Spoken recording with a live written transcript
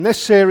This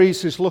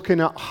series is looking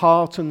at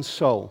heart and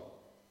soul.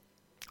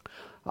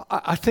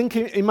 I think,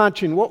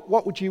 imagine,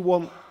 what would you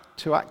want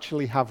to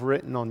actually have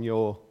written on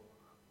your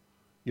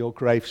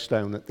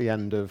gravestone at the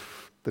end of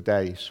the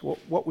days?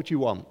 What would you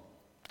want?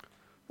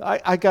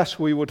 I guess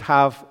we would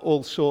have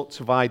all sorts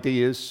of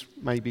ideas,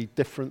 maybe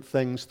different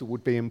things that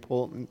would be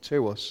important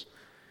to us.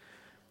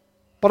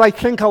 But I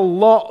think a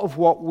lot of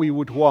what we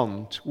would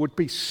want would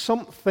be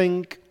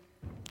something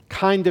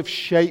kind of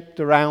shaped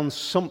around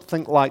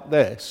something like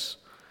this.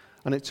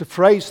 And it's a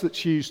phrase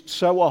that's used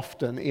so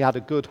often: he had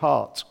a good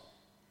heart.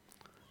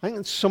 I think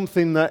it's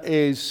something that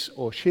is,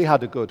 or she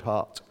had a good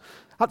heart.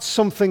 That's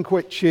something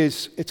which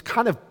is, it's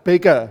kind of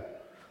bigger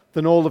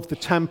than all of the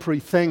temporary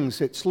things.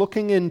 It's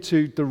looking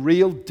into the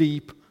real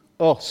deep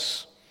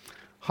us.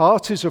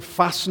 Heart is a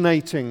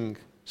fascinating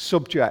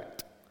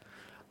subject.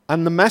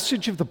 And the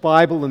message of the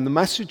Bible and the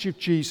message of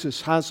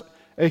Jesus has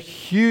a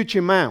huge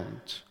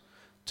amount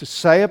to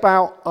say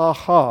about our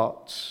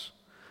hearts.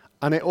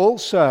 And it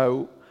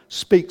also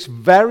speaks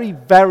very,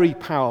 very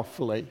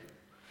powerfully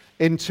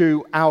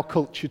into our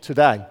culture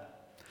today.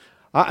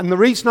 And the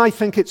reason I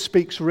think it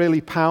speaks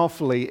really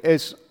powerfully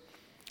is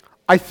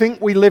I think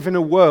we live in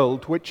a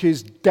world which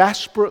is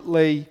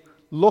desperately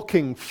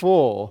looking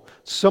for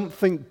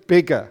something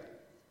bigger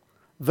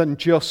than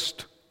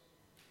just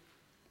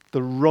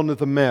the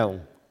run-of-the-mill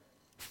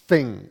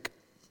thing.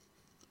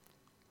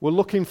 We're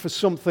looking for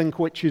something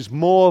which is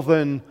more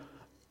than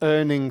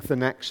earning the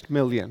next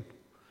million,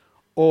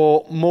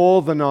 or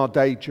more than our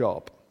day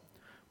job.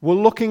 We're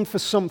looking for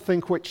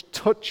something which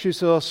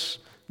touches us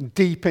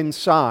deep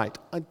inside.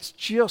 It's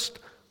just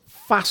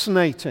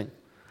fascinating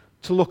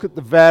to look at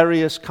the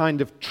various kind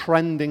of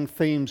trending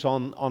themes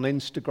on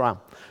Instagram.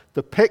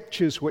 The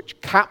pictures which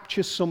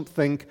capture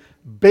something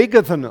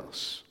bigger than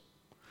us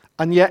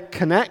and yet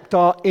connect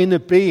our inner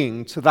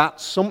being to that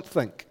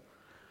something.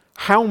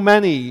 How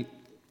many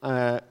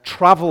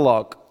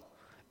travelogue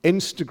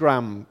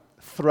Instagram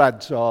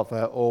threads are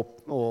there,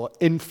 or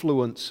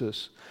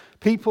influencers?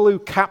 People who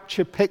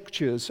capture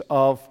pictures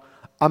of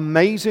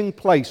amazing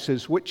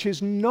places, which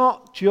is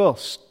not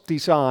just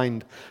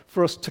designed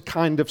for us to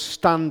kind of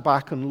stand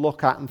back and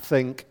look at and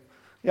think,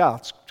 yeah,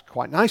 it's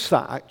quite nice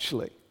that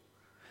actually.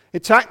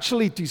 It's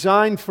actually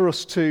designed for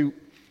us to,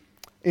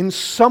 in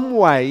some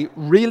way,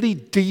 really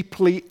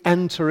deeply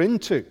enter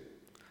into,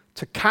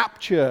 to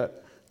capture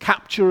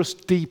us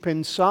deep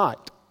inside.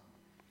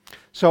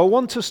 So I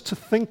want us to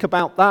think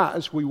about that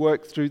as we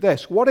work through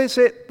this. What is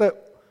it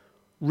that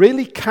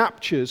really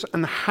captures,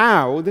 and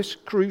how, this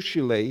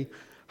crucially,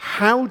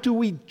 how do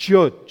we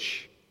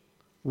judge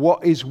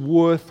what is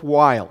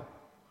worthwhile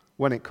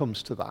when it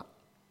comes to that?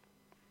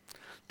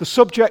 The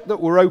subject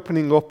that we're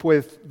opening up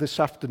with this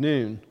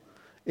afternoon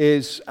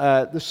is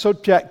the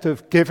subject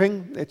of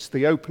giving. It's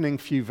the opening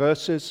few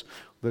verses.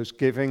 There's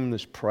giving,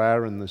 there's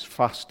prayer, and there's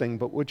fasting,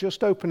 but we're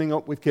just opening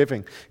up with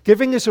giving.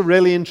 Giving is a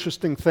really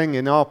interesting thing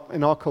in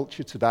our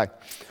culture today.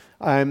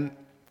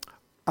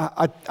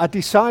 I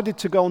decided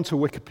to go onto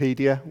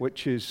Wikipedia,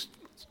 which is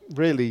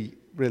really,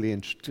 really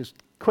interesting. Just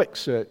quick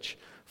search,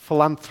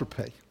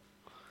 philanthropy.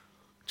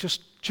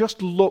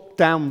 Just look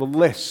down the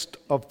list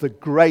of the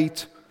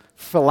great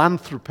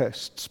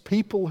philanthropists,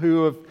 people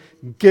who have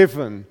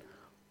given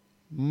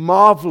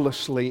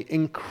marvelously,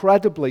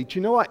 incredibly. Do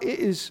you know what? It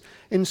is,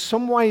 in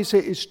some ways,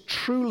 it is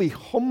truly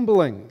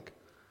humbling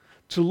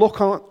to look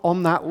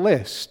on that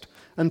list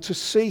and to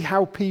see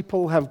how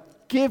people have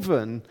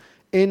given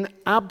in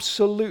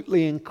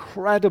absolutely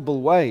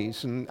incredible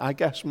ways. And I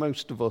guess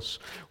most of us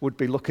would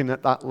be looking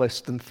at that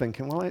list and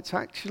thinking, well, it's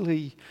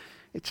actually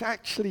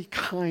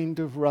kind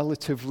of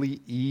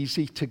relatively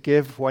easy to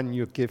give when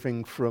you're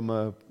giving from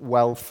a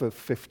wealth of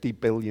 $50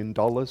 billion.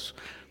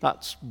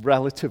 That's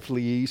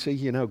relatively easy.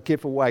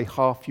 Give away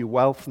half your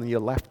wealth and you're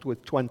left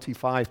with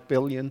 $25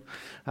 billion.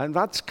 And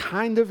that's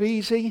kind of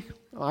easy.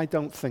 I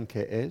don't think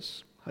it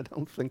is.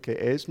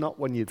 Not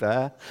when you're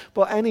there.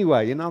 But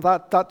anyway,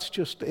 that's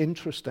just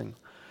interesting.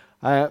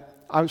 I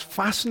was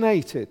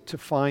fascinated to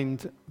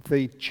find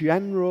the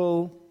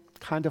general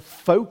kind of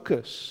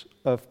focus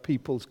of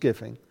people's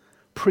giving.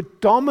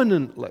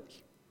 Predominantly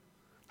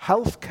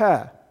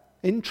healthcare,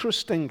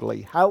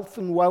 interestingly, health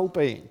and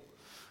well-being.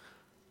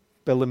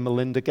 Bill and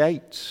Melinda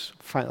Gates,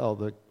 or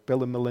the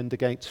Bill and Melinda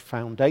Gates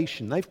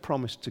Foundation, they've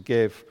promised to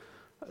give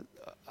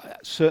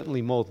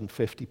certainly more than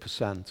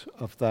 50%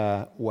 of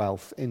their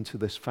wealth into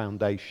this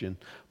foundation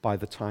by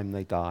the time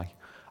they die.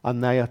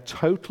 And they are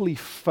totally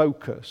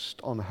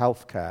focused on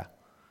healthcare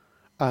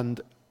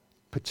and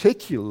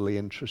particularly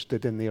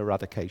interested in the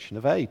eradication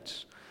of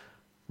AIDS.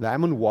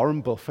 Them and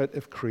Warren Buffett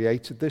have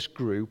created this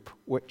group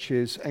which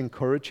is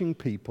encouraging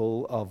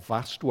people of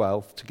vast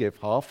wealth to give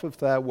half of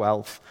their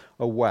wealth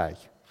away.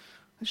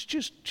 It's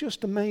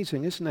just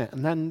amazing, isn't it?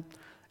 And then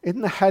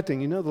in the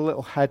heading, the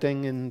little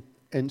heading in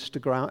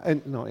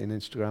Instagram, not in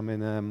Instagram,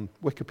 in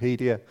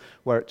Wikipedia,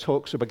 where it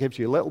talks about, gives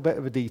you a little bit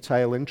of a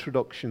detailed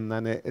introduction,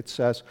 then it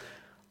says,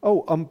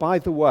 oh, and by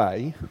the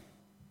way,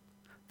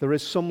 there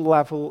is some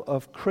level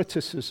of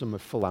criticism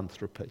of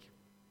philanthropy.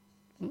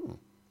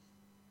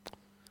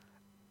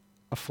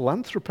 A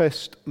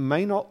philanthropist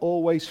may not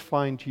always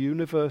find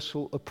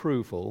universal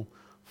approval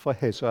for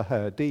his or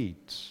her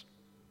deeds.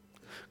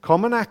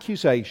 Common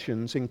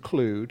accusations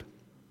include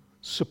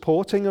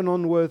supporting an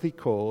unworthy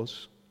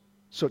cause,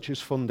 such as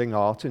funding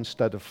art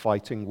instead of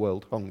fighting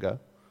world hunger,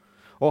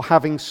 or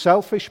having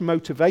selfish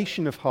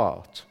motivation of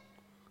heart,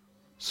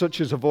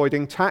 such as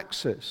avoiding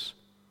taxes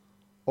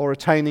or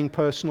attaining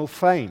personal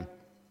fame.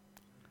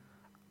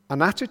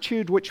 An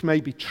attitude which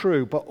may be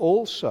true, but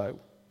also,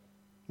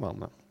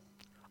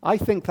 I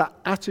think that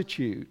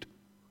attitude,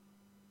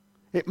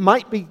 it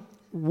might be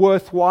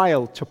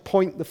worthwhile to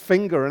point the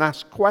finger and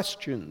ask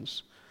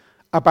questions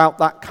about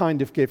that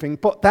kind of giving,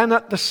 but then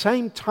at the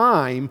same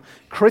time,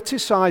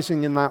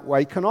 criticizing in that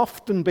way can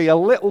often be a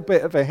little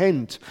bit of a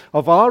hint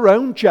of our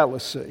own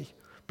jealousy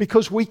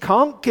because we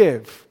can't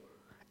give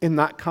in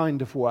that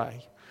kind of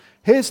way.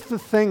 Here's the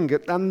thing,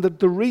 and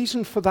the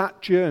reason for that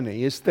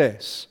journey is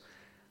this.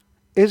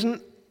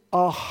 Isn't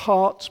our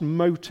heart's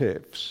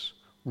motives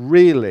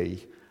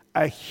really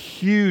a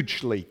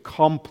hugely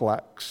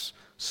complex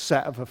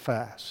set of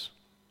affairs?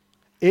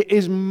 It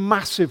is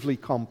massively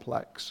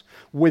complex,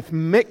 with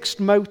mixed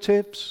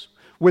motives,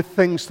 with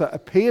things that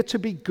appear to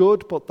be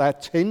good, but they're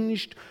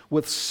tinged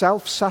with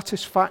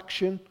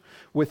self-satisfaction,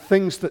 with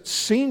things that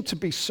seem to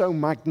be so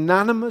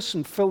magnanimous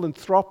and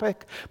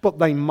philanthropic, but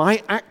they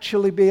might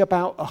actually be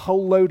about a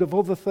whole load of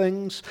other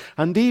things.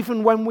 And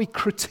even when we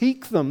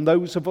critique them,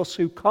 those of us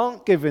who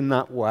can't give in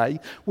that way,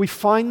 we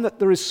find that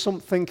there is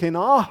something in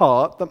our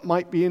heart that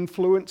might be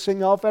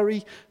influencing our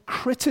very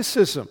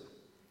criticism.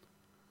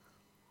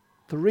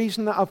 The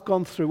reason that I've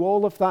gone through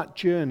all of that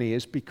journey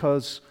is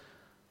because,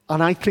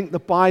 and I think the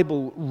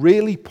Bible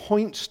really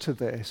points to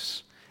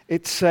this,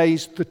 it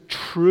says the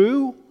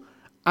true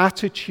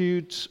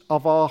attitudes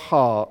of our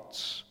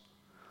hearts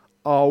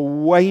are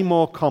way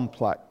more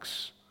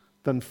complex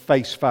than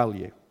face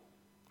value.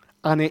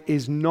 And it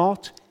is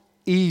not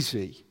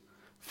easy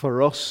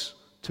for us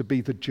to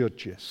be the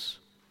judges.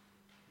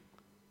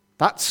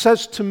 That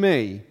says to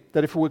me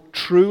that if we're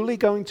truly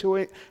going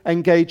to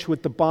engage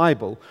with the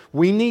Bible,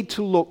 we need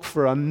to look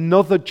for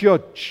another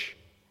judge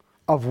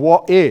of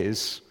what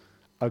is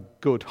a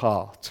good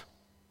heart.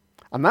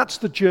 And that's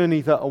the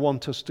journey that I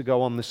want us to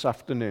go on this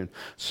afternoon.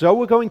 So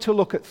we're going to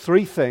look at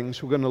three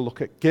things. We're going to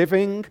look at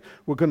giving,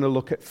 we're going to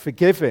look at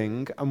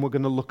forgiving, and we're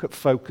going to look at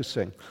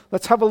focusing.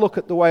 Let's have a look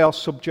at the way our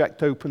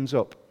subject opens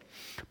up,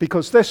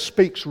 because this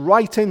speaks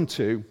right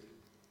into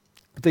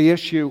the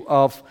issue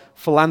of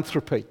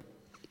philanthropy.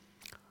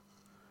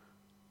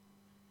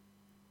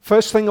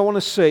 First thing I want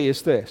to see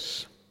is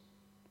this.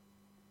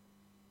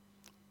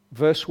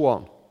 Verse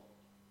 1.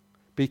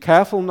 Be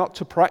careful not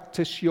to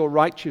practice your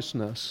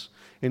righteousness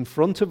in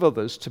front of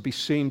others to be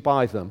seen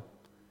by them.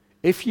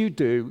 If you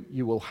do,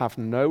 you will have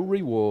no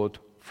reward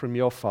from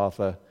your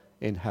Father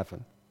in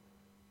heaven.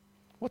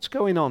 What's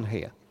going on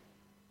here?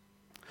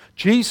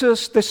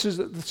 Jesus, this is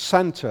at the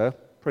center,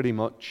 pretty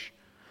much,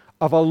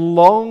 of a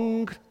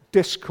long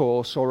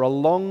discourse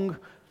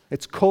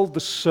it's called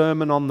the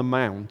Sermon on the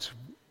Mount.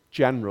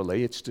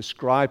 Generally, it's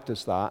described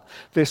as that.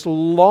 This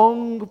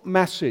long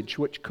message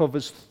which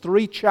covers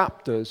 3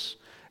 chapters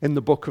in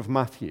the book of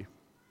Matthew.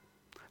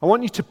 I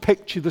want you to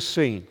picture the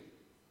scene.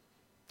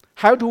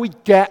 How do we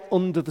get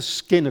under the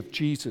skin of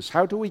Jesus?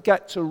 How do we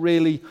get to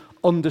really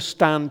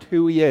understand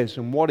who he is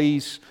and what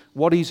he's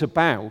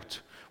about?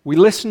 We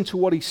listen to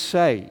what he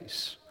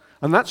says.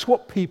 And that's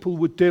what people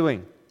were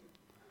doing.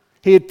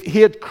 He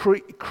had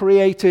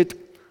created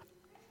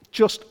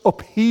just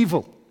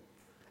upheaval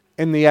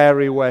in the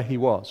area where he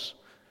was.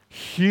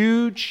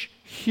 Huge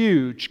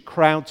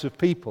crowds of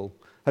people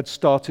had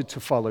started to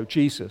follow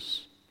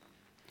Jesus.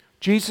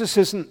 Jesus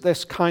isn't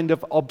this kind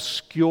of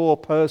obscure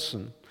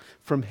person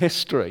from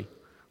history.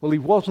 Well, he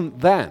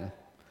wasn't then.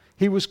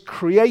 He was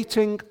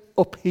creating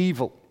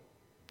upheaval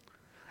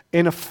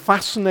in a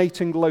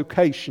fascinating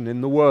location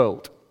in the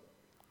world.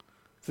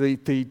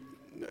 The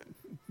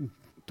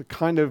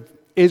kind of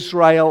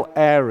Israel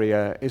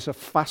area is a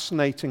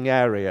fascinating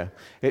area.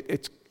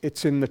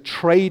 It's in the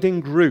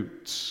trading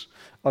routes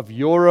of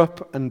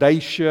Europe and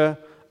Asia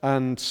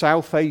and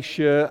South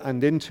Asia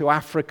and into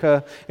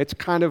Africa.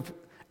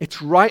 It's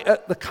right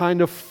at the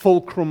kind of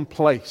fulcrum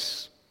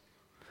place.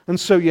 And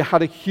so you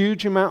had a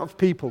huge amount of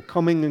people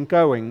coming and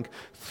going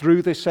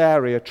through this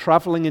area,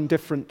 traveling in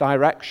different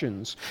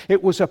directions.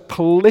 It was a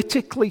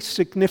politically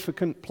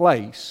significant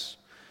place,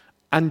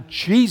 and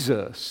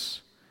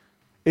Jesus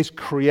is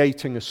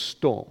creating a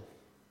storm.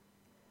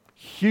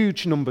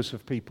 Huge numbers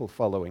of people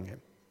following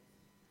him.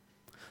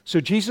 So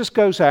Jesus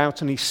goes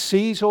out and he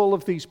sees all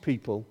of these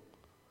people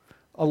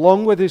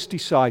along with his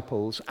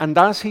disciples, and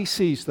as he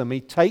sees them,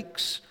 he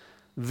takes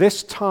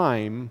this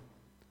time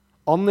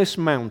on this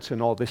mountain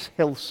or this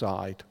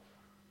hillside,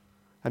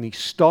 and he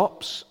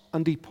stops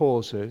and he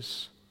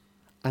pauses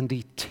and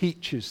he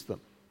teaches them.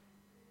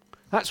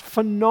 That's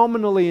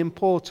phenomenally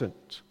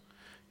important.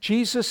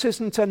 Jesus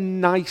isn't a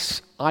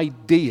nice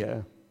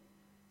idea,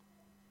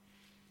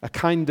 a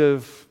kind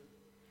of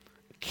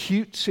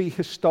cutesy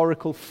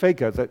historical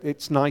figure that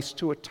it's nice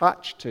to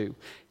attach to.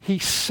 He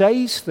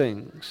says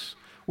things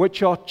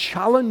which are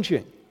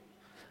challenging.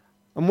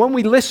 And when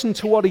we listen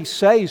to what he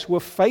says, we're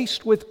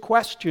faced with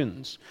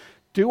questions.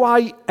 Do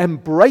I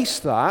embrace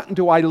that? And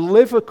do I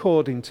live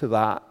according to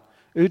that?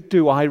 Or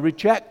do I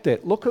reject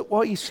it? Look at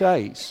what he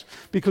says.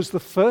 Because the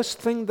first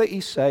thing that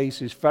he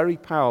says is very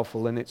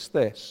powerful, and it's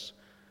this.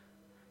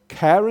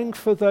 Caring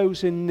for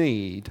those in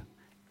need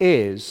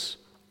is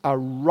a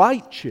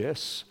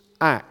righteous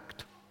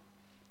act.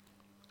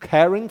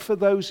 Caring for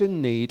those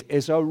in need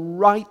is a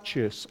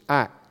righteous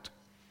act.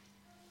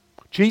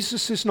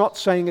 Jesus is not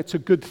saying it's a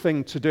good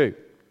thing to do.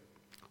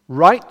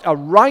 A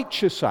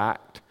righteous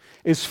act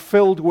is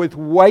filled with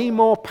way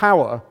more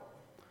power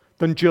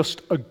than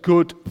just a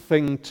good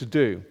thing to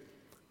do.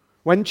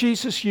 When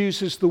Jesus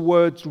uses the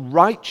words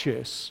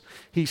righteous,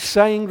 he's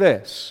saying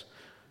this: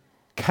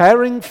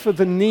 caring for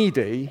the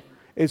needy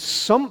is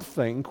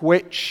something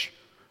which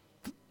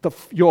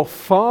your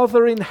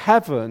Father in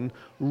heaven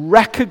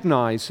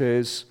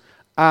recognizes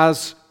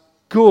as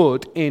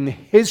good in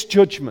his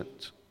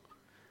judgment,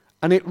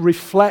 and it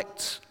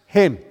reflects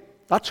him.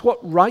 That's what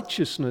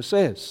righteousness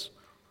is.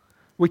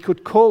 We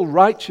could call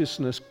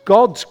righteousness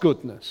God's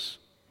goodness.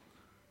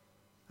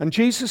 And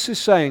Jesus is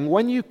saying,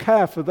 when you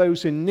care for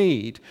those in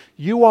need,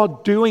 you are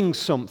doing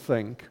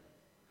something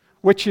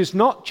which is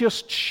not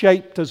just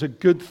shaped as a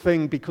good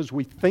thing because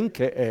we think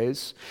it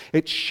is.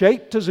 It's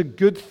shaped as a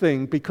good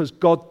thing because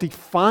God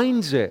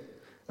defines it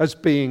as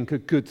being a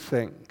good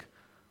thing.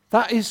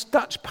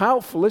 That's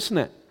powerful, isn't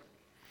it?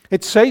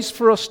 It says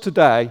for us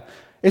today,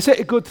 is it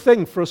a good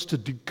thing for us to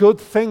do good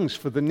things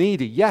for the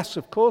needy? Yes,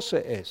 of course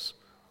it is.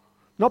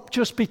 Not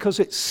just because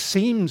it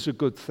seems a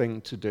good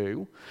thing to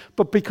do,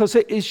 but because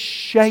it is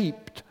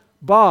shaped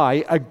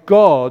by a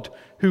God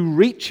who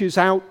reaches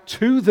out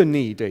to the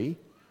needy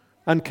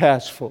and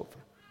cares for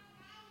them.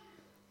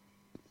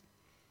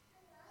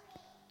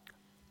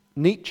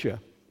 Nietzsche,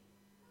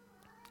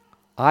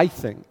 I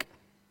think,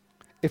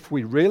 if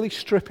we really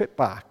strip it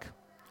back,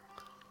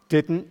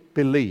 didn't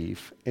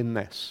believe in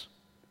this.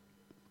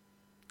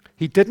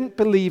 He didn't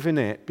believe in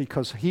it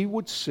because he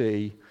would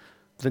see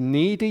the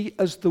needy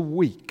as the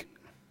weak,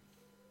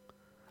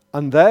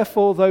 and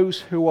therefore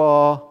those who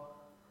are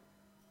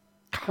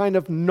kind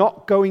of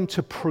not going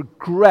to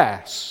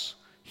progress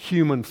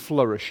human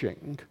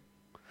flourishing,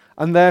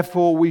 and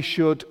therefore we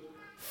should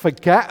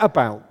forget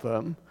about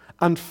them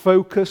and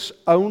focus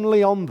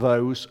only on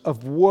those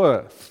of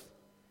worth.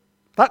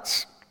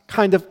 That's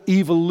kind of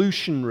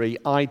evolutionary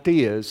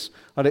ideas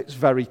at its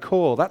very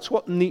core. That's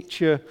what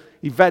Nietzsche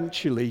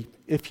eventually,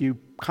 if you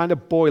kind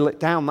of boil it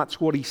down,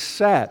 that's what he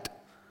said.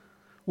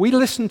 We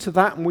listen to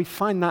that and we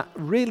find that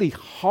really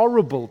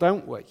horrible,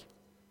 don't we?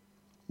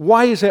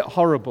 Why is it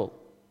horrible?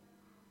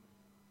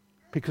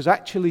 Because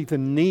actually the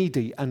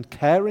needy and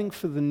caring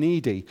for the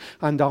needy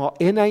and our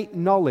innate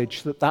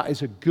knowledge that that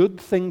is a good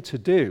thing to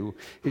do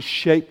is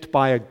shaped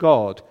by a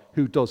God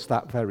who does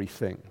that very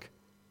thing.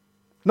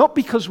 Not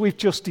because we've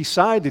just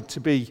decided to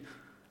be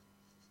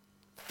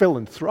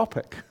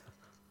philanthropic,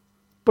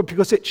 but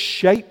because it's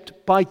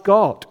shaped by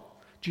God.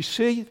 Do you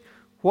see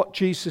what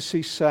Jesus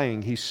is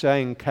saying? He's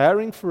saying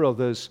caring for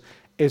others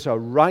is a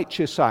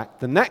righteous act.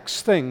 The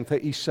next thing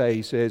that he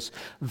says is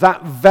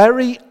that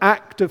very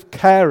act of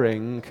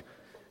caring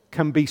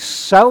can be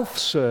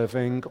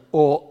self-serving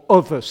or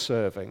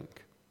other-serving.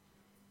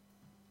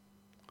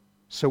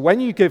 So when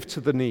you give to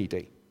the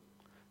needy,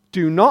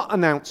 do not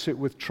announce it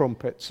with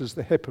trumpets as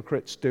the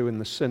hypocrites do in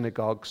the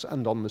synagogues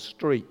and on the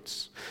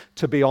streets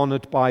to be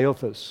honored by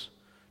others.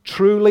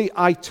 Truly,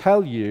 I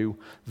tell you,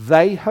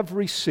 they have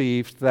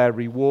received their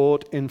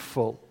reward in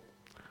full.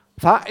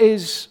 That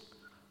is,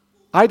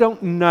 I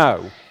don't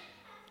know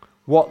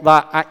what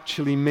that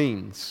actually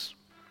means.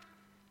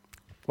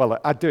 Well,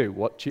 I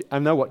do. I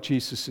know what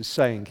Jesus is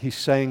saying. He's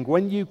saying,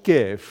 when you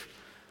give,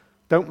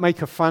 don't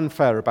make a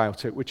fanfare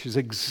about it, which is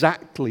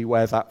exactly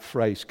where that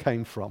phrase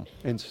came from,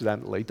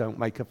 incidentally. Don't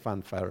make a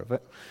fanfare of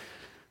it.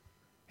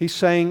 He's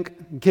saying,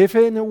 give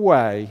in a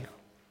way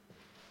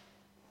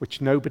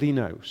which nobody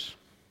knows.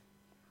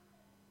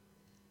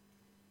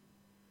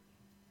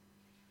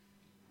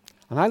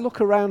 And I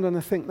look around and I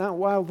think,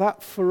 wow,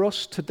 that for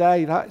us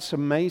today, that's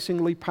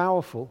amazingly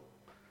powerful.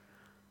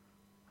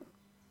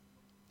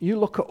 You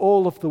look at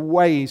all of the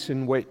ways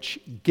in which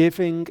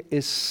giving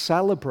is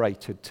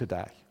celebrated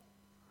today.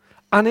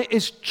 And it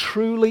is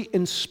truly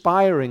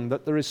inspiring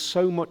that there is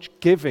so much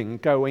giving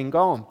going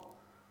on.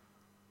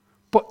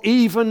 But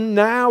even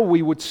now,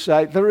 we would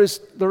say, there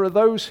are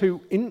those who,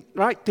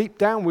 right deep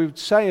down, we would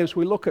say, as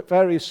we look at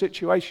various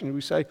situations, we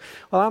say,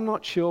 well, I'm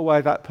not sure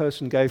why that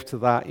person gave to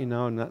that,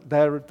 and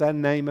that their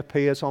name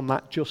appears on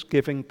that Just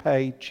Giving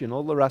page and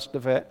all the rest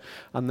of it,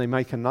 and they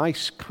make a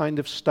nice kind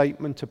of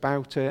statement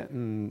about it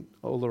and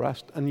all the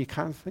rest, and you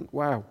kind of think,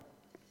 wow,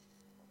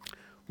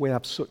 we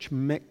have such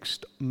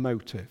mixed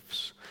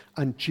motives.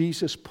 And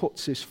Jesus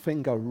puts his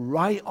finger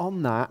right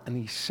on that, and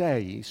he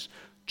says,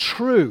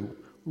 true,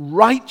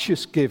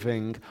 righteous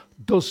giving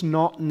does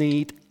not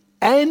need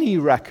any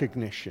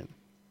recognition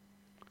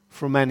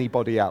from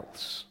anybody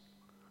else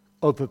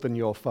other than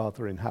your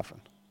Father in heaven.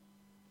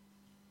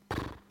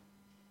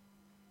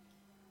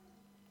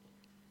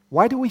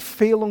 Why do we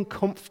feel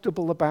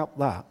uncomfortable about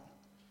that?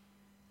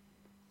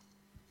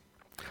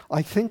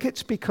 I think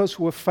it's because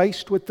we're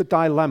faced with the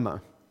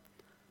dilemma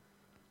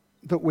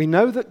that we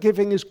know that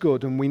giving is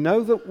good and we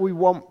know that we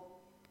want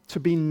to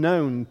be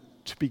known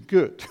to be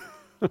good.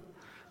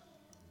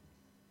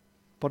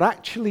 But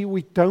actually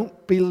we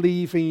don't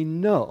believe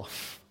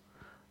enough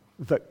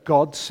that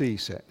God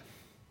sees it.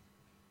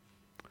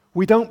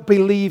 We don't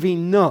believe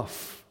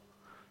enough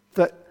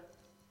that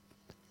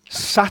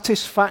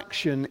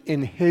satisfaction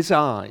in His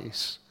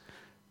eyes,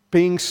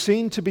 being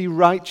seen to be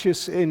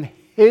righteous in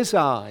His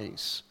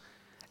eyes,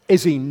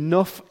 is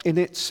enough in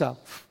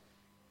itself.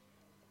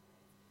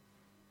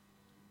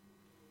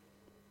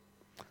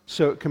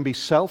 So it can be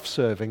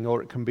self-serving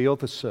or it can be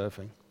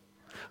other-serving.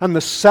 And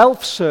the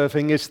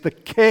self-serving is the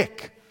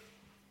kick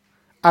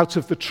out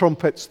of the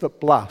trumpets that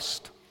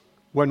blast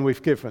when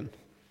we've given,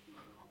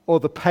 or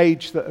the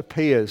page that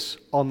appears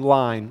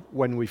online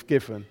when we've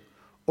given,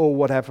 or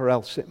whatever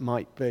else it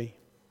might be.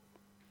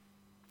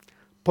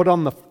 But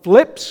on the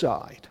flip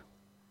side,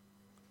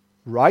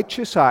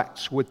 righteous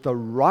acts with the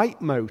right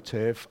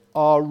motive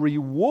are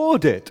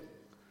rewarded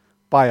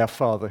by a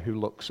Father who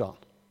looks on.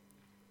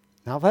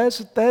 Now there's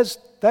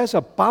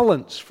a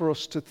balance for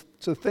us to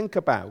think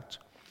about.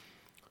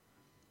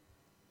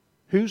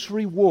 Whose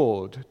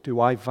reward do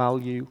I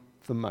value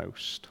the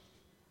most?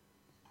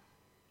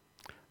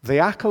 The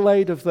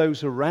accolade of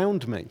those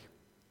around me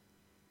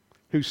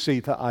who see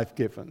that I've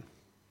given,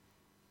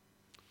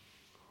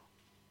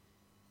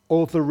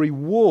 or the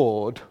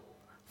reward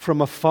from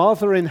a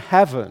Father in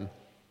heaven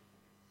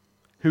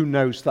who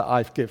knows that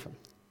I've given?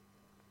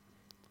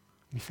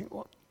 And you think,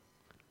 what?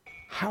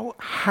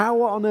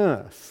 How on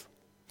earth?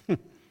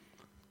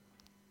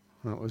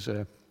 That was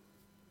a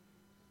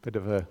bit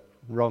of a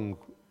wrong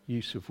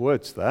use of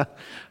words there.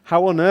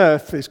 How on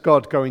earth is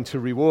God going to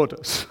reward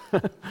us?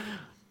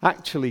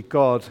 Actually,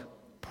 God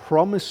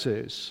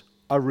promises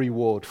a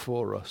reward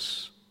for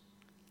us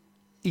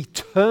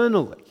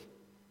eternally.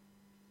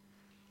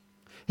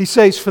 He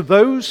says, for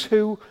those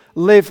who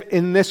live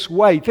in this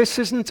way, this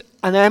isn't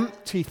an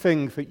empty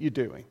thing that you're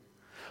doing,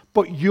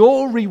 but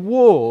your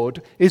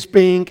reward is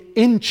being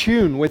in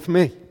tune with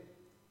me.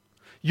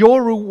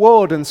 Your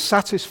reward and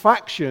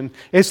satisfaction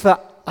is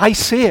that I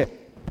see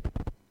it.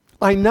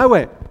 I know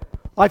it.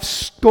 I've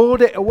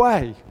stored it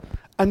away,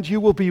 and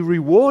you will be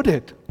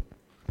rewarded.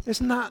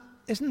 Isn't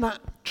that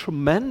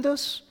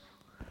tremendous?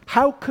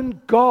 How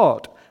can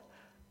God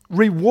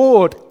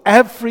reward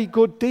every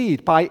good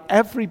deed by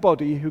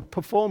everybody who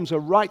performs a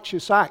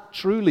righteous act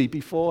truly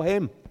before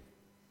Him?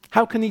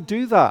 How can He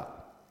do that?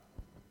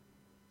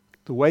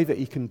 The way that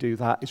He can do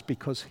that is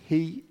because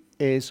He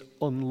is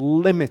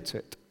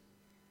unlimited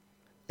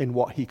in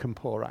what He can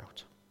pour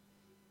out.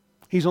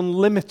 He's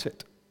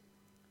unlimited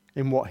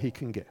in what He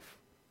can give.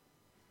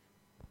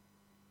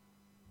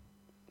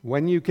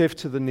 When you give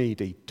to the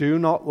needy, do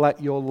not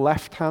let your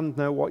left hand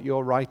know what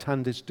your right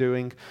hand is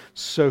doing,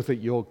 so that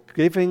your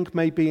giving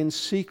may be in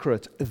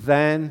secret.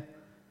 Then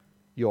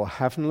your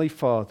heavenly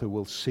Father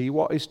will see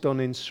what is done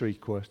in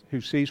secret,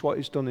 who sees what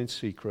is done in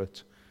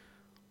secret,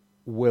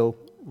 will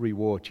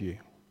reward you.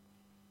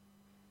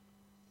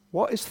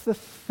 What is the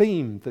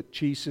theme that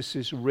Jesus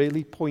is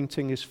really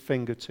pointing His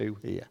finger to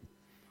here?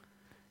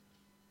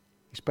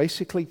 He's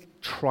basically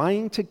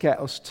trying to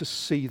get us to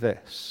see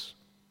this.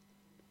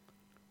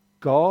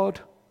 God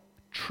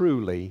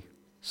truly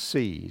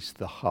sees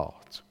the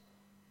heart.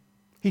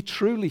 He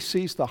truly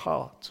sees the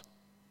heart.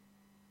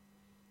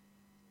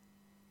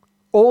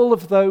 All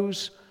of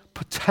those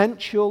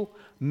potential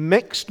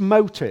mixed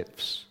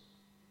motives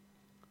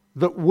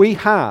that we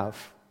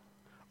have,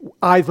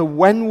 either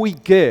when we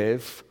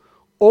give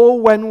or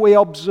when we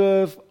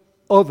observe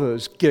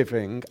others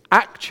giving,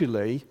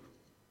 actually,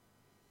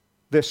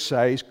 this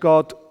says,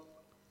 God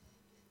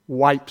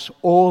wipes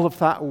all of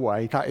that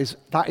away.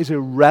 That is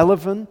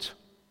irrelevant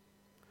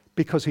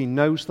because He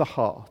knows the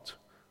heart.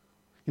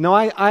 You know,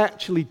 I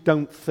actually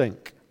don't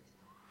think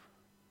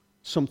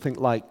something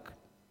like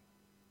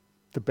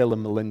the Bill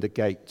and Melinda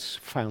Gates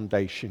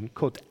Foundation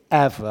could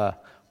ever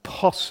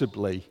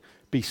possibly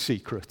be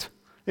secret.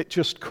 It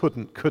just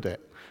couldn't, could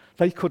it?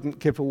 They couldn't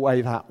give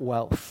away that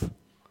wealth.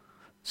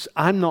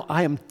 I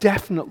am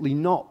definitely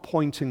not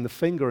pointing the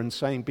finger and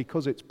saying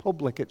because it's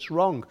public it's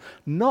wrong.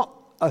 Not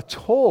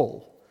at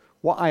all.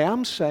 What I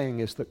am saying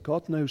is that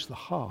God knows the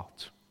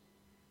heart.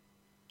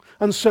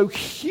 And so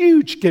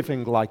huge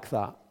giving like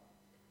that,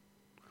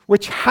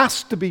 which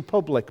has to be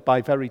public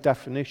by very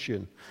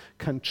definition,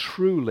 can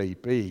truly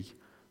be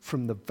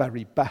from the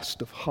very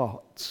best of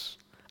hearts.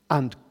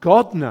 And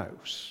God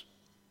knows.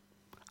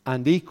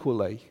 And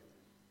equally,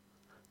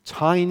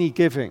 tiny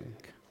giving,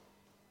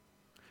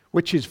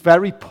 which is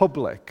very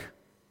public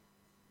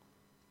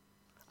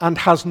and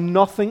has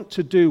nothing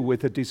to do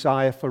with a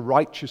desire for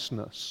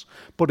righteousness,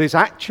 but is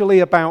actually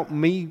about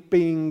me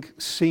being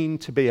seen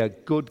to be a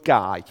good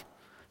guy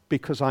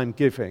because I'm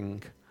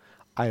giving,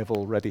 I have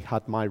already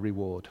had my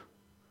reward.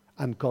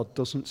 And God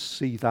doesn't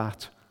see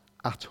that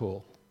at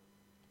all.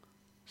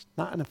 Isn't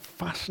that a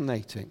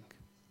fascinating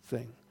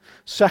thing?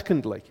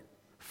 Secondly,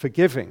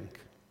 forgiving.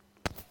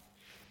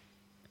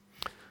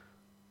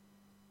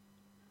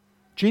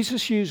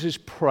 Jesus uses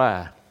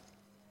prayer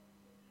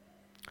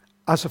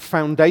as a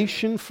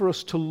foundation for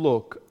us to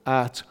look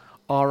at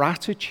our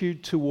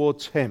attitude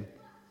towards him.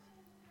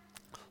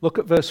 Look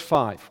at verse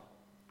 5.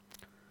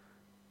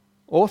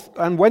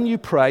 And when you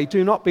pray,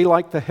 do not be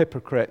like the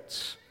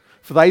hypocrites,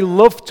 for they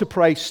love to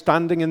pray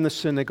standing in the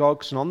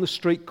synagogues and on the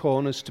street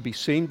corners to be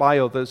seen by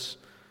others.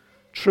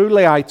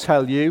 Truly, I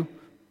tell you,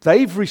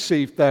 they've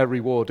received their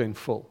reward in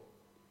full.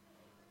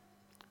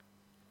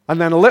 And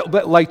then a little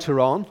bit later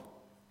on,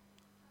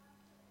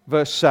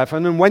 verse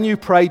 7, and when you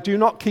pray, do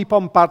not keep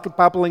on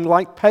babbling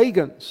like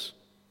pagans,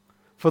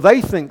 for they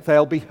think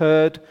they'll be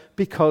heard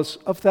because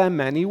of their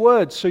many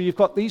words. So you've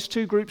got these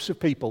two groups of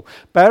people,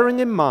 bearing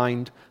in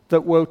mind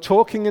that we're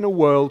talking in a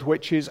world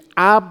which is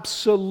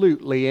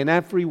absolutely in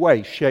every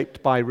way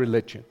shaped by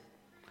religion.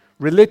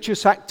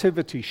 Religious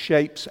activity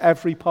shapes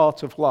every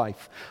part of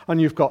life.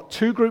 And you've got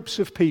two groups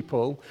of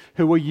people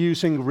who are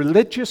using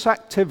religious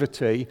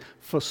activity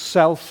for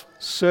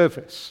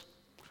self-service.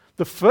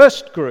 The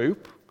first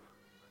group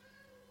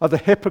are the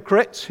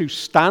hypocrites who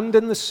stand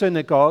in the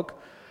synagogue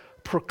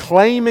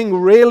proclaiming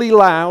really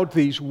loud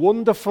these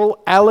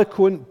wonderful,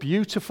 eloquent,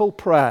 beautiful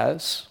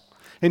prayers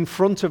in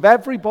front of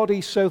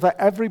everybody so that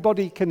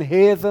everybody can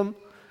hear them,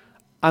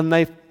 and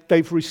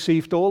they've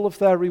received all of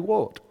their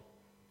reward.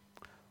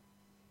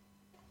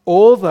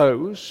 Or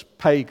those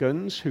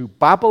pagans who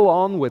babble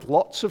on with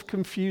lots of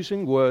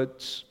confusing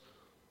words,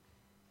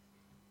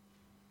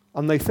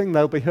 and they think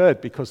they'll be heard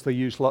because they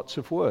use lots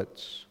of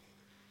words.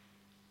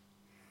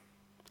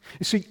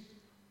 You see,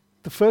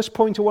 the first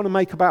point I want to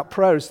make about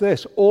prayer is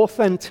this: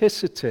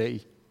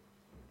 authenticity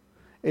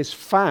is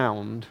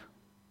found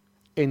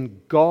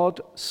in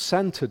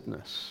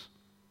God-centeredness,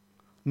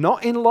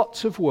 not in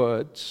lots of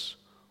words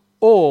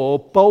or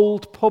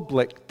bold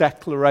public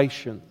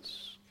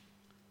declarations,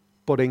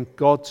 but in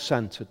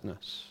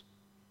God-centeredness.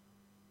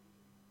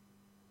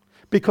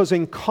 Because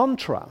in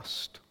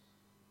contrast,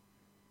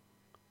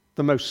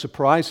 the most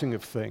surprising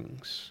of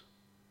things,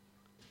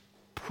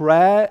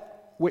 prayer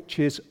which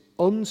is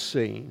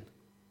unseen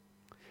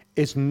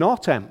is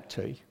not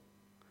empty,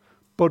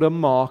 but a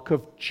mark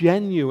of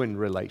genuine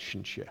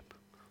relationship.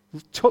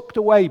 Tucked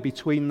away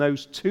between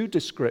those two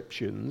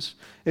descriptions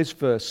is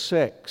verse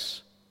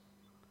 6.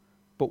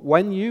 But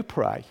when you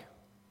pray,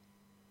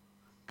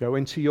 go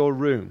into your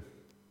room,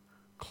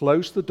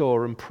 close the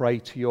door and pray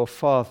to your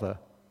Father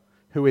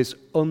who is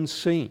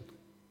unseen.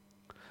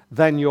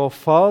 Then your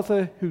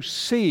Father who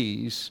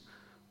sees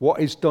what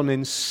is done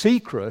in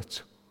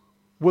secret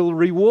will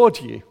reward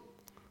you.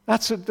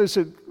 There's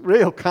a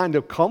real kind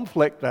of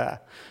conflict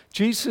there.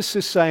 Jesus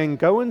is saying,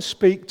 go and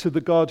speak to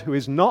the God who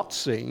is not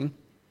seen,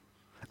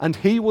 and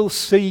he will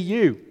see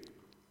you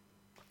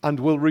and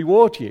will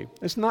reward you.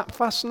 Isn't that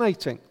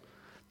fascinating?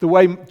 The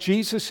way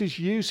Jesus is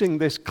using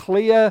this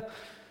clear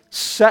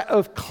set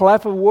of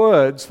clever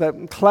words,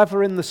 that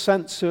clever in the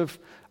sense of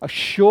a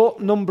short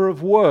number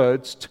of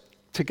words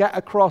to get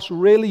across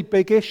really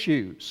big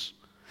issues.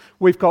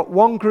 We've got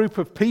one group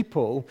of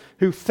people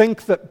who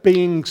think that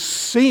being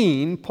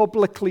seen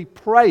publicly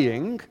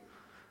praying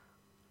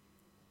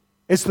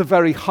is the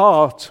very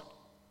heart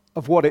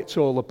of what it's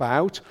all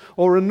about,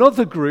 or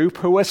another group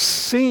who are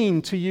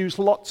seen to use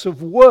lots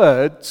of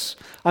words,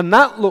 and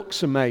that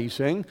looks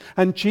amazing,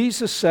 and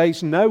Jesus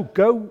says, no,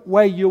 go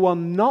where you are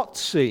not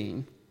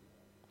seen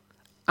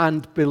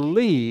and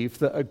believe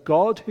that a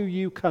God who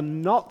you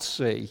cannot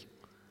see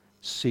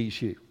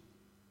sees you.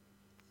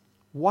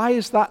 Why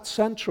is that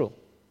central?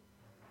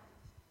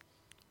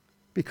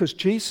 Because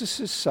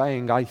Jesus is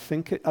saying, I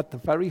think at the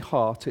very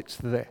heart it's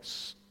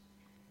this.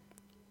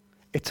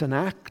 It's an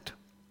act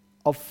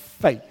of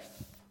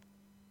faith.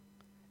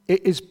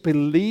 It is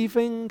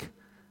believing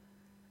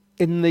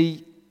in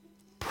the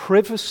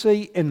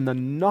privacy, in the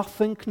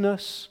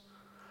nothingness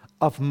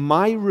of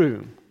my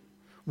room,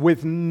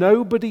 with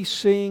nobody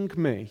seeing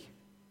me,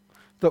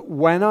 that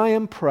when I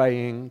am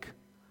praying,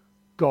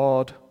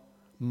 God,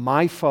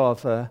 my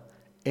Father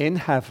in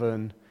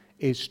heaven,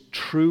 is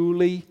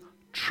truly,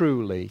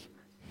 truly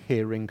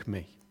hearing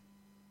me.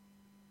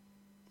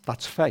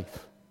 That's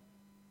faith.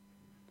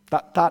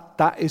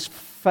 That is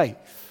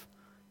faith.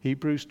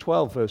 Hebrews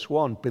 12, verse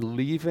 1,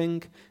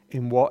 believing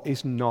in what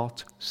is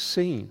not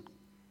seen.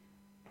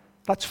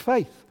 That's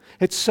faith.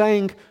 It's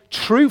saying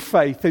true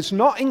faith is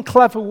not in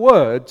clever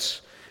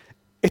words,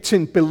 it's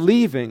in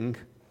believing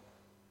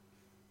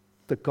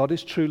that God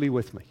is truly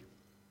with me.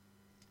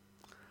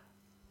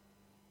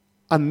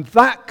 And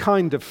that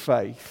kind of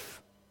faith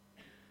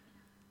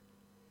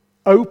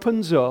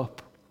opens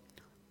up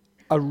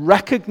a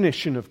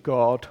recognition of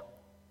God,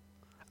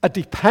 a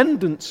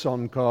dependence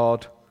on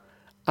God,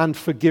 and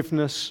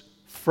forgiveness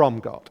from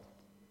God.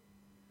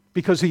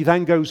 Because he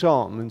then goes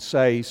on and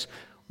says,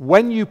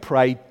 when you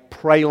pray,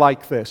 pray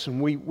like this. And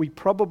we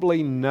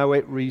probably know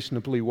it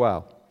reasonably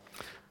well.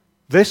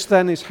 This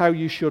then is how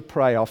you should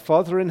pray. Our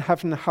Father in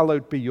heaven,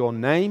 hallowed be your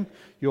name.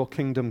 Your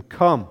kingdom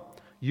come.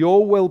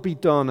 Your will be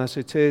done as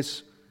it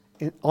is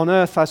on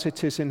earth as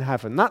it is in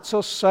heaven. That's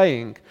us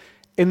saying,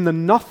 In the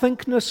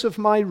nothingness of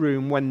my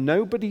room, when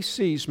nobody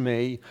sees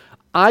me,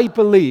 I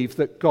believe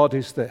that God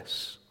is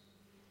this.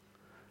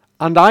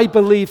 And I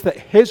believe that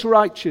his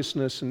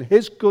righteousness and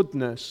his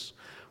goodness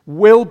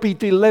will be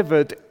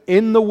delivered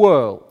in the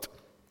world.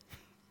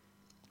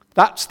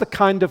 That's the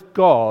kind of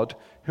God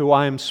who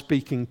I am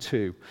speaking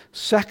to.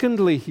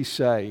 Secondly, he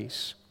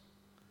says,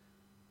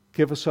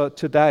 give us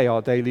today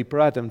our daily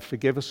bread and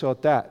forgive us our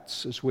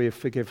debts as we have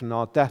forgiven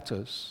our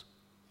debtors.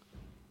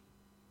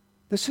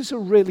 This is a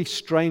really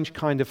strange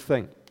kind of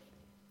thing.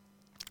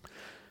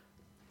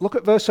 Look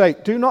at verse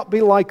 8. Do not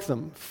be like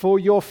them, for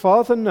your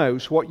Father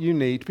knows what you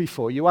need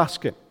before you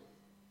ask him.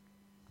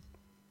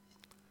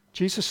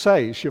 Jesus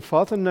says, your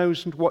Father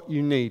knows what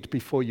you need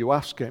before you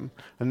ask him.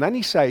 And then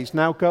he says,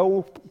 now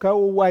go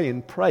away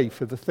and pray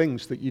for the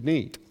things that you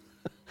need.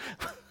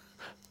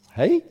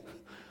 Hey,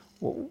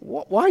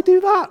 why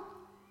do that?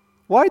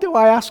 Why do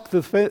I ask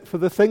for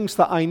the things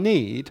that I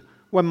need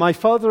when my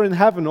Father in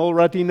heaven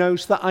already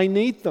knows that I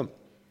need them?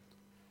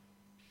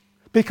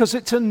 Because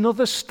it's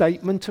another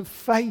statement of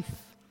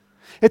faith.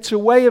 It's a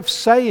way of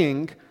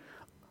saying,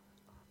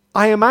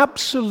 I am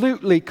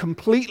absolutely,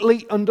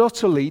 completely, and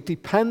utterly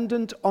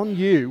dependent on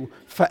you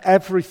for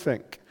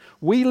everything.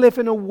 We live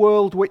in a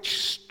world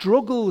which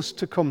struggles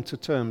to come to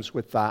terms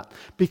with that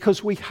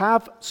because we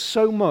have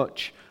so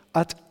much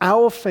at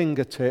our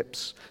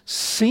fingertips,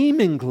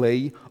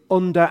 seemingly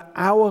under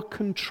our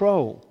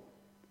control.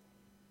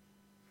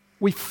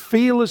 We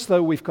feel as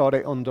though we've got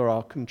it under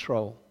our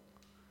control.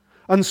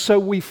 And so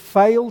we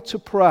fail to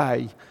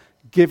pray,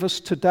 give us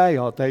today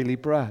our daily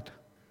bread.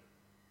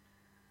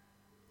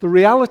 The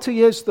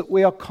reality is that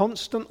we are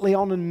constantly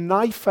on a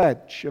knife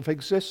edge of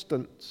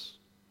existence.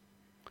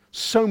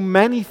 So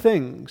many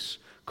things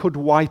could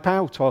wipe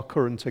out our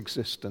current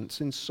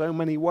existence in so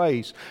many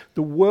ways.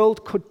 The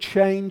world could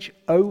change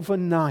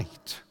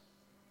overnight.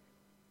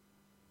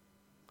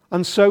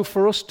 And so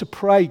for us to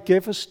pray,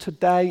 give us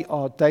today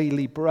our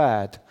daily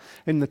bread,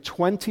 in the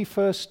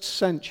 21st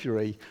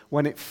century,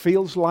 when it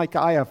feels like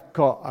I have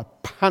got a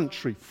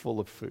pantry full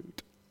of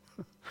food,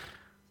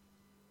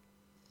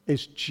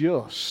 is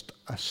just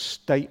a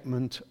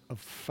statement of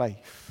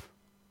faith.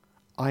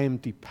 I am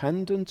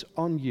dependent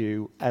on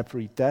you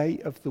every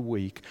day of the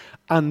week.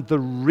 And the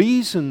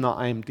reason that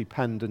I am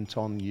dependent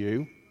on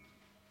you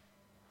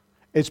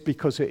is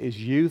because it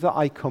is you that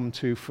I come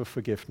to for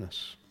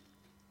forgiveness.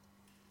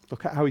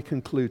 Look at how he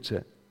concludes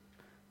it.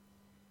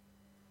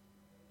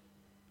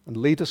 And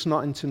lead us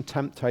not into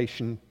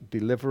temptation,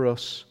 deliver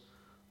us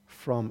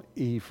from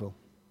evil.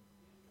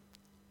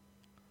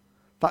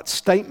 That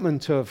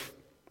statement of,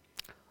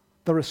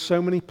 there are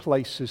so many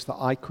places that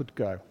I could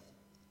go.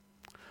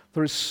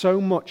 There is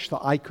so much that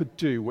I could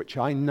do which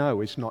I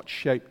know is not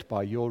shaped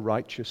by your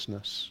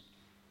righteousness.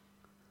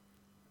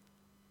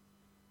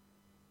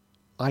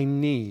 I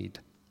need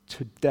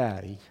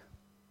today,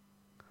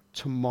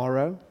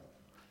 tomorrow,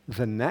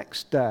 the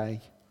next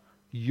day,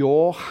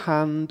 your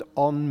hand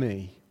on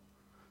me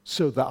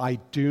so that I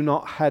do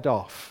not head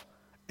off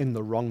in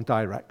the wrong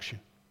direction.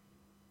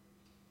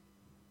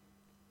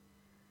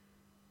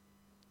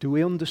 Do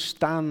we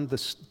understand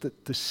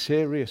the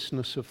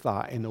seriousness of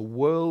that in a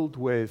world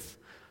with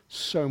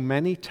so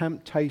many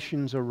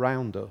temptations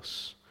around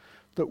us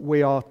that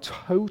we are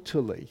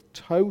totally,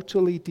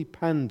 totally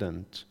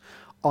dependent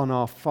on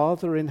our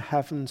Father in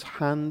heaven's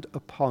hand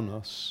upon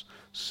us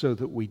so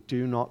that we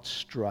do not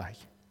stray?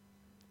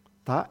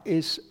 That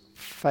is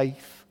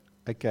faith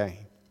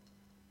again.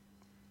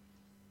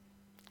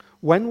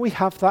 When we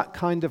have that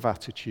kind of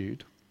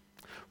attitude,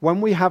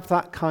 when we have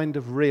that kind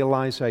of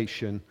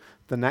realization,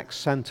 the next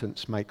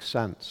sentence makes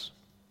sense.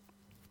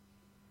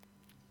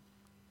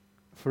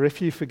 For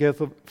if you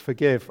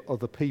forgive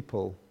other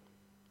people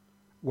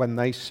when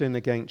they sin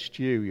against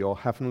you, your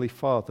heavenly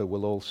Father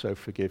will also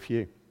forgive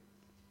you.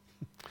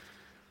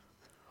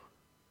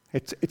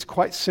 It's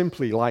quite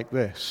simply like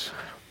this.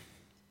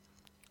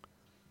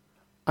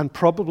 And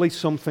probably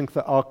something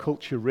that our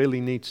culture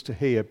really needs to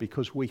hear,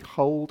 because we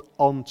hold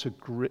on to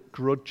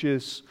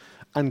grudges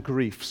and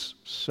griefs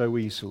so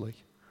easily.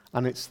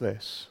 And it's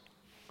this.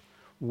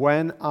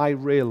 When I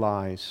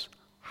realize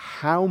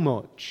how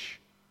much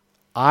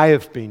I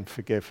have been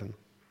forgiven,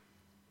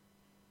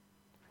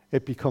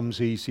 it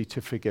becomes easy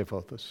to forgive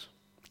others.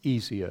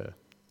 Easier.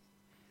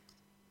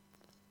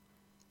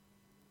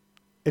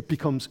 It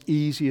becomes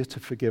easier to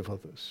forgive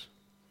others.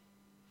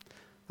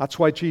 That's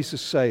why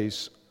Jesus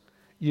says,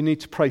 you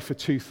need to pray for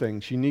two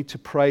things. You need to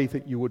pray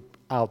that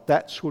our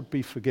debts would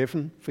be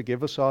forgiven.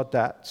 Forgive us our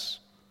debts.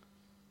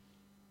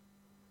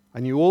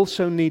 And you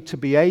also need to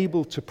be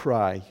able to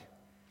pray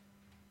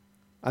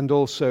and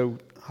also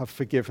have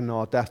forgiven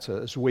our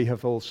debtors. We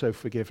have also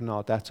forgiven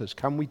our debtors.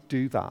 Can we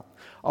do that?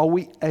 Are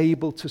we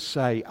able to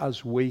say,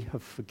 as we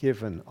have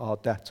forgiven our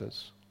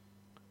debtors?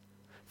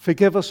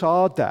 Forgive us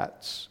our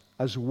debts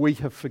as we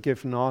have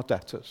forgiven our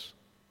debtors.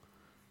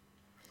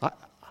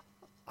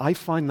 I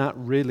find that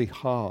really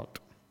hard.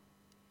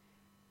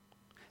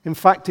 In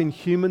fact, in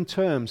human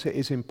terms, it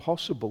is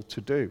impossible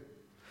to do,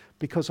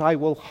 because I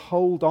will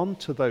hold on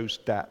to those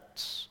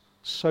debts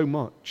so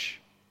much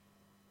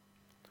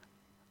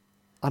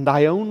And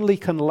I only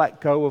can let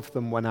go of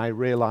them when I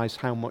realize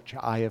how much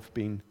I have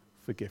been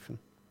forgiven.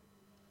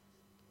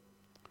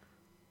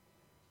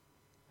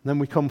 And then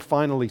we come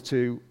finally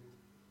to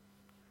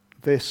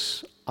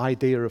this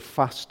idea of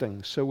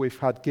fasting. So we've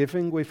had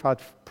giving, we've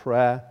had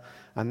prayer,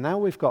 and now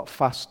we've got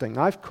fasting.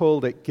 I've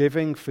called it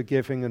giving,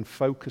 forgiving, and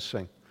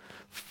focusing.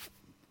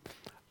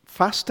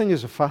 Fasting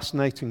is a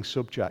fascinating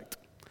subject.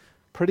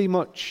 Pretty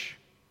much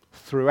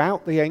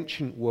throughout the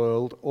ancient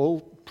world,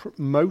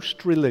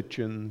 most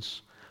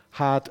religions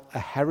had a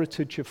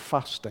heritage of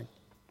fasting.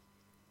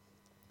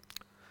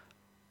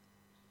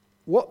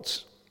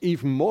 What's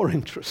even more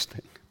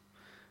interesting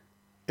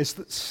is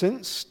that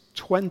since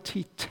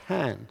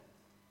 2010,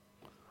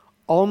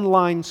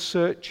 online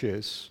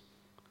searches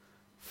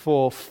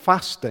for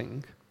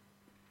fasting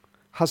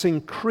has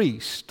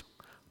increased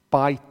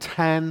by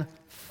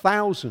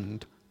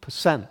 10,000%.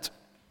 Isn't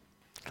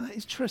that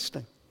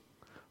interesting?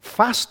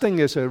 Fasting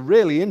is a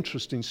really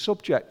interesting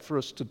subject for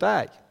us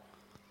today.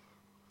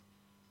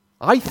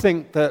 I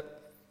think that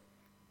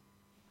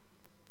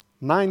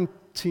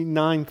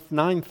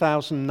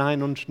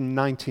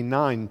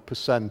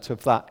 9,999%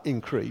 of that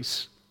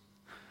increase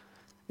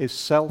is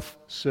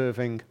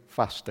self-serving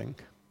fasting.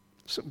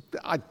 So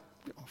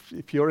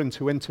if you're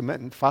into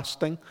intermittent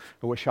fasting,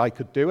 I wish I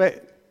could do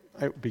it.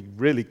 It would be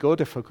really good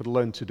if I could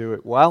learn to do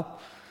it well.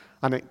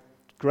 And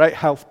great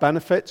health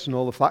benefits and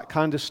all of that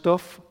kind of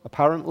stuff,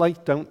 apparently.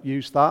 Don't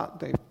use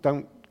that.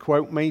 Don't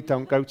quote me.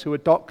 Don't go to a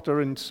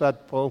doctor and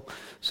Paul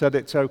said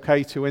it's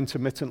okay to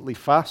intermittently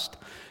fast.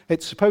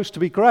 It's supposed to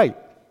be great.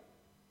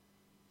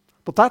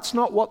 But that's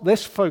not what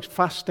this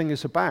fasting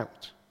is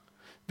about.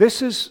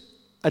 This is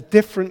a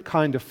different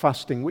kind of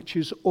fasting, which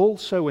is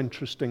also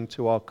interesting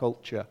to our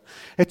culture.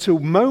 It's a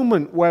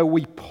moment where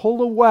we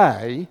pull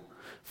away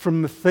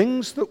from the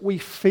things that we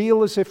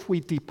feel as if we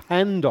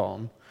depend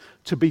on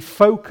to be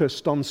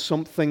focused on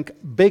something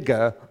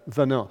bigger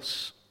than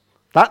us.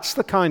 That's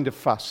the kind of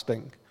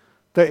fasting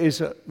that is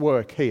at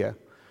work here.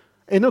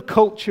 In a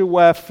culture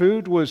where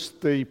food was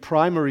the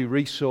primary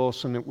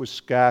resource and it was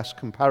scarce,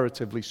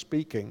 comparatively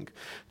speaking,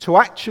 to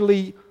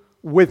actually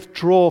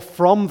withdraw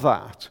from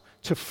that,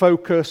 to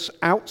focus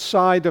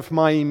outside of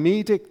my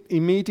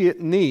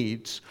immediate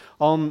needs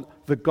on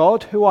the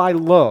God who I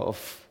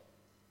love,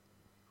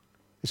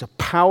 is a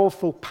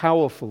powerful,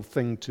 powerful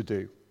thing to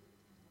do.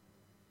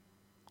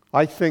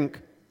 I think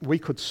we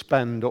could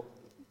spend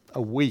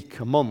a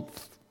week, a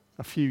month,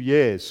 a few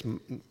years,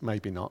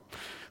 maybe not.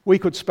 We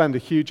could spend a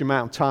huge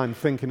amount of time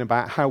thinking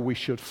about how we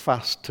should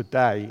fast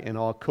today in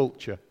our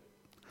culture.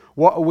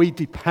 What are we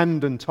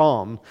dependent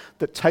on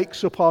that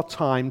takes up our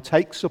time,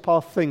 takes up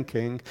our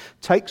thinking,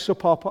 takes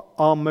up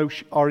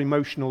our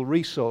emotional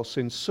resource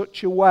in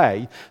such a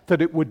way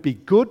that it would be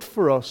good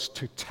for us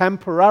to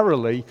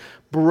temporarily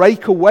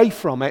break away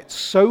from it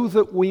so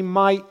that we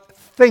might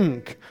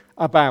think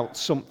about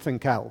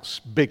something else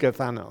bigger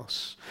than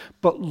us.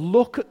 But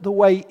look at the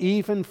way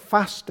even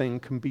fasting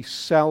can be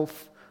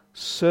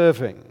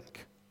self-serving.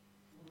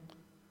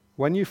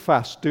 When you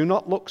fast, do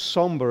not look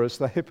somber as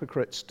the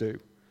hypocrites do,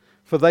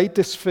 for they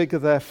disfigure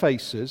their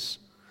faces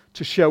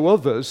to show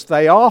others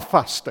they are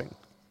fasting.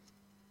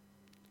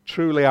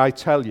 Truly, I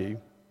tell you,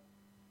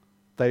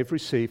 they've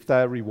received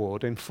their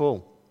reward in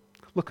full.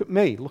 Look at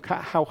me. Look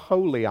at how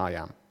holy I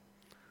am.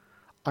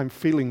 I'm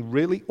feeling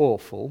really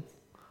awful.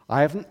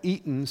 I haven't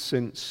eaten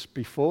since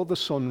before the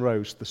sun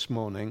rose this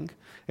morning.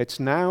 It's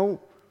now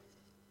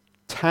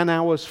 10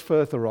 hours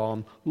further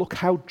on. Look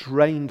how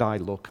drained I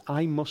look.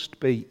 I must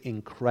be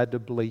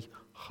incredibly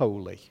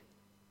holy.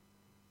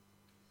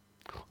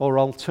 Or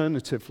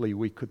alternatively,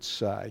 we could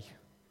say,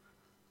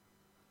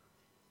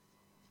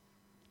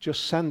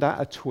 just send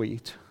out a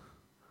tweet.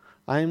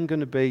 I am going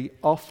to be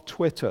off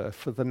Twitter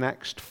for the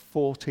next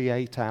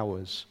 48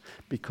 hours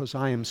because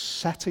I am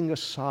setting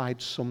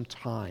aside some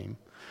time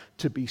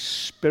to be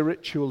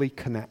spiritually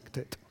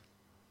connected.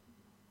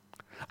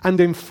 And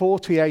in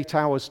 48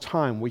 hours'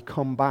 time, we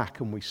come back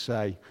and we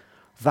say,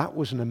 that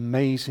was an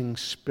amazing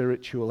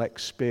spiritual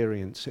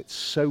experience. It's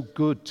so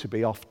good to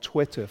be off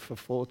Twitter for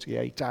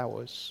 48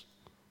 hours.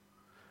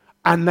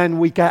 And then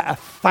we get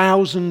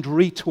 1,000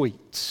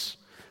 retweets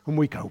and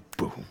we go,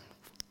 boom.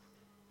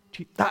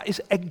 That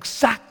is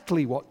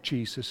exactly what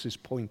Jesus is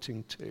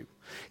pointing to.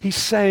 He's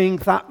saying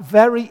that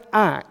very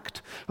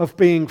act of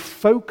being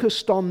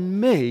focused on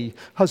me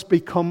has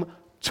become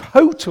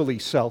totally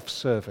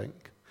self-serving,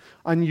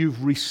 and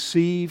you've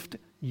received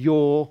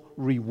your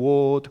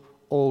reward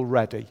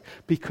already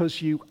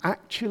because you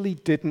actually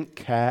didn't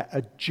care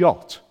a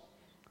jot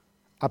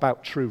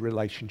about true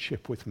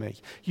relationship with me.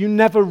 You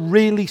never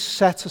really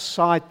set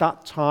aside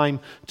that time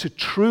to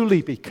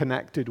truly be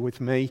connected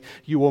with me.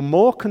 You were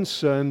more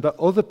concerned that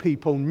other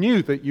people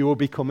knew that you were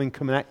becoming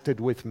connected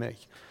with me.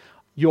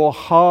 Your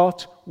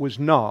heart was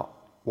not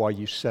why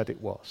you said it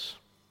was.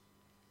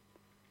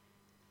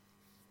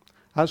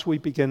 As we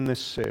begin this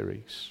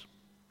series,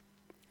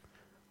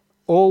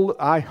 all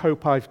I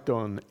hope I've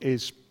done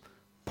is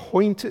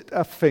pointed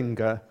a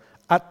finger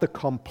at the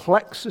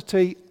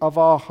complexity of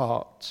our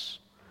hearts,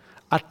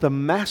 at the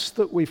mess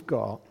that we've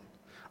got,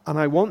 And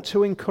I want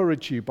to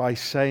encourage you by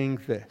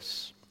saying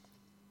this: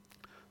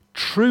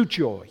 true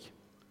joy,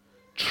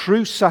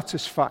 true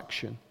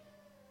satisfaction,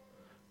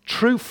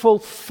 true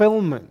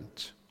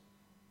fulfillment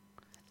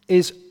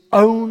is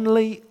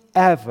only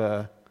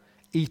ever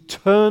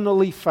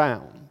eternally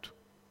found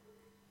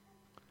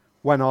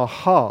when our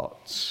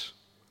hearts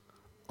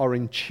are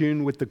in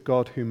tune with the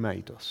God who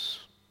made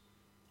us.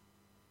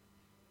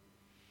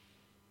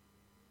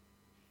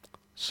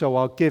 So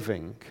our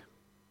giving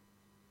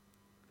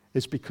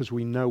is because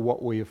we know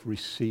what we have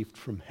received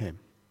from him.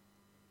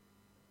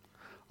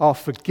 Our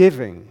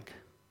forgiving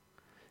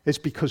is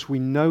because we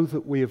know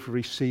that we have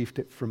received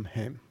it from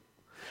him.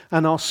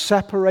 And our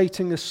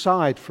separating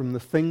aside from the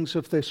things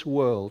of this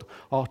world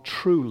are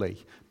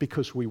truly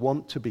because we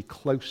want to be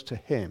close to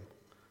him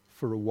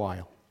for a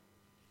while.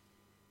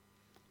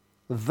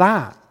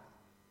 That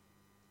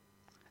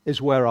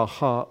is where our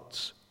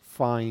hearts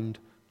find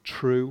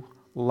true,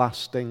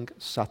 lasting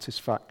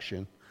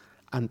satisfaction,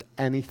 and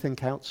anything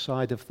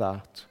outside of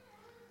that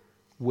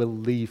will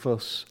leave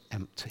us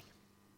empty.